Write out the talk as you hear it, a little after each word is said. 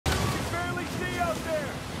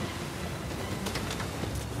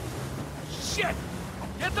Shit!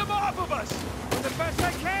 Get them off of us! Do the best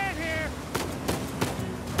I can here!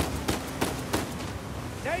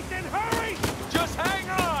 Nathan, hurry! Just hang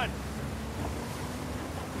on!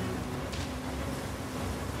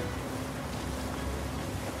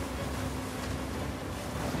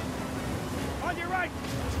 On your right!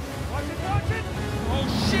 Watch it, watch it! Oh,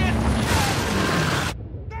 shit!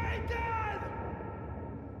 Nathan!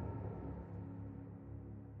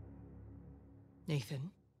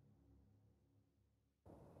 Nathan?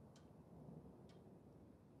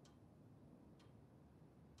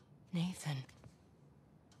 Nathan?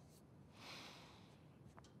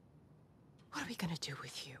 What are we gonna do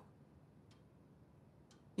with you?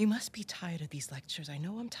 You must be tired of these lectures. I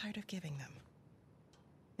know I'm tired of giving them.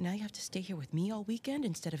 And now you have to stay here with me all weekend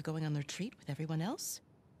instead of going on the retreat with everyone else?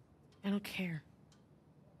 I don't care.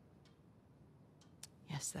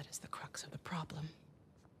 Yes, that is the crux of the problem.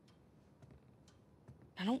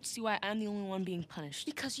 I don't see why I'm the only one being punished.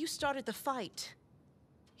 Because you started the fight.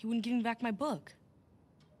 He wouldn't give me back my book.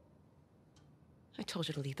 I told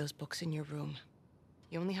you to leave those books in your room.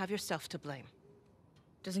 You only have yourself to blame.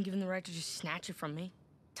 Doesn't give him the right to just snatch it from me.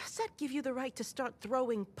 Does that give you the right to start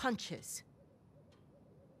throwing punches?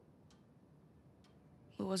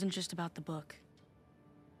 It wasn't just about the book.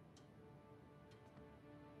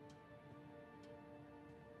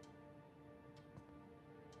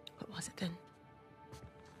 What was it then?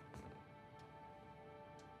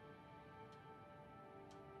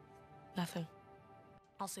 Nothing.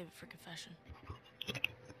 I'll save it for confession.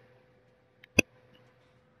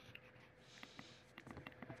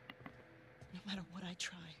 No matter what I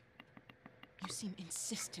try, you seem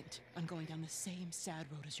insistent on going down the same sad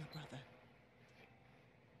road as your brother.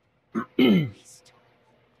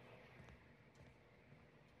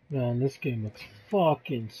 Man, this game looks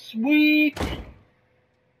fucking sweet!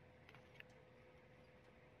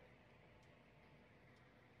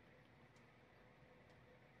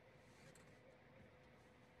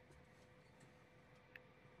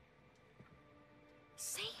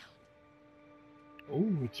 Sam! Oh,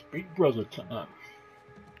 it's Big Brother time.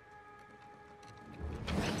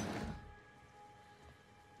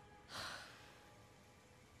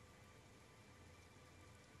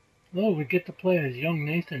 Oh, we get to play as young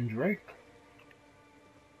Nathan Drake.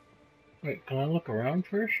 Wait, can I look around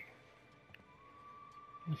first?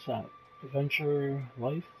 What's that? Adventure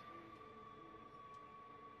Life?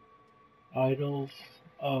 Idols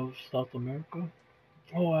of South America?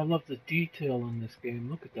 Oh, I love the detail in this game.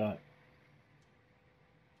 Look at that.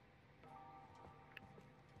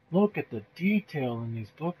 Look at the detail in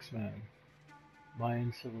these books, man.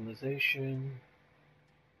 Mayan civilization,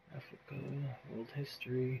 Africa, world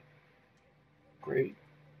history, what is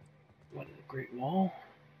it, Great Wall?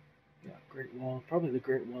 Yeah, Great Wall, probably the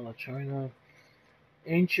Great Wall of China.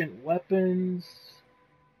 Ancient weapons,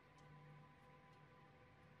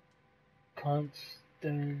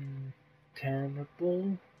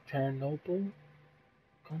 Constantinople,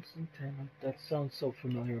 that sounds so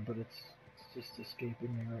familiar, but it's just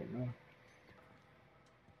escaping me right now.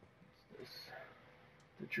 What's this?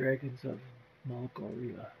 The Dragons of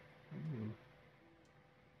Mongolia. Ooh.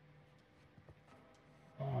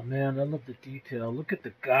 Oh man, I love the detail. Look at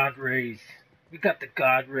the God rays. We got the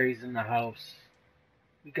God rays in the house.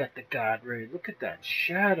 We got the God rays. Look at that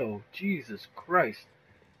shadow. Jesus Christ.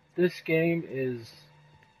 This game is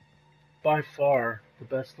by far the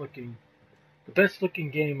best looking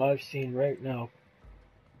game I've seen right now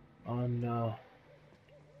on what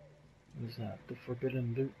is that? The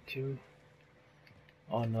Forbidden Loot 2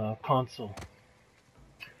 on console.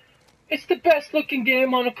 It's the best looking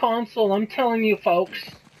game on a console, I'm telling you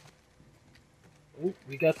folks. Oh,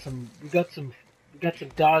 we got some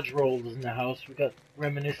dodge rolls in the house. We got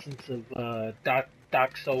reminiscence of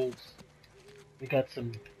Dark Souls. We got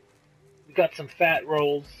some fat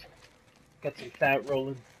rolls. Got some fat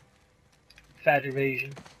rolling. Fat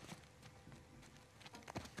evasion.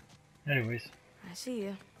 Anyways. I see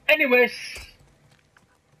you. Anyways.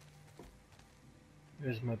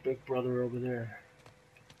 There's my big brother over there.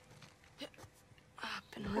 Up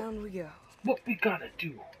and around we go. What we gotta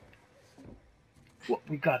do? What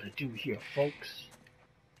we gotta do here, folks?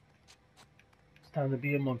 It's time to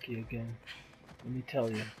be a monkey again. Let me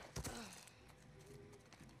tell you.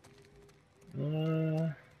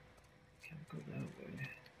 Can't go that way.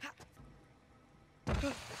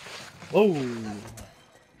 Whoa!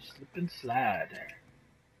 Slip and slide.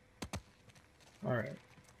 Alright.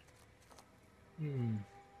 Can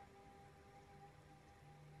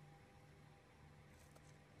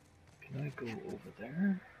I go over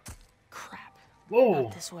there? Crap. Whoa!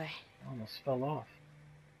 Not this way. I almost fell off.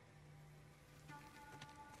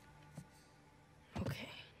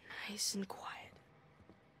 Nice and quiet.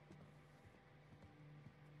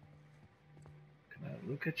 Can I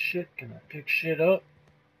look at shit? Can I pick shit up?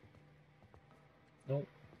 Nope.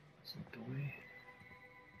 That's not the way.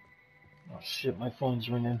 Oh shit, my phone's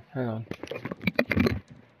ringing. Hang on.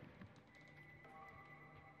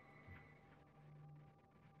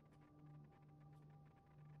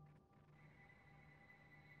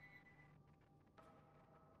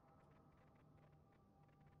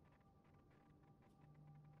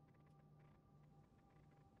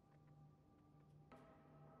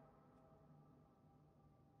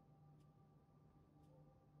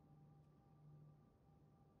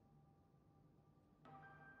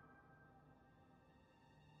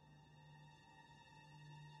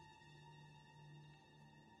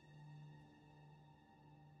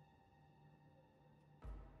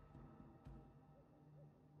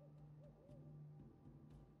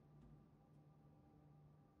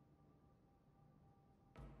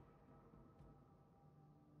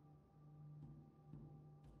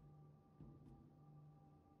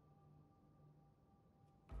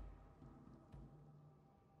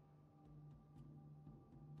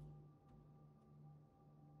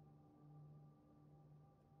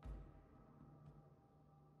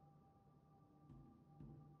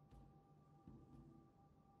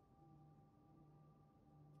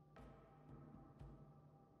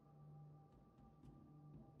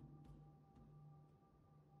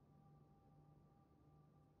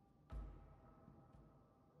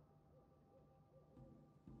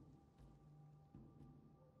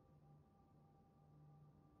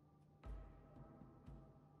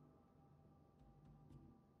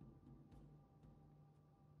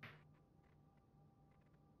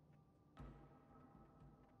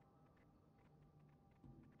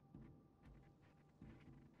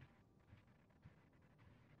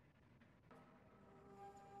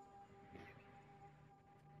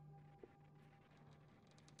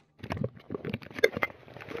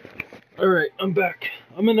 Alright, I'm back.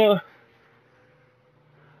 I'm gonna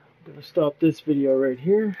stop this video right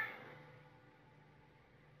here.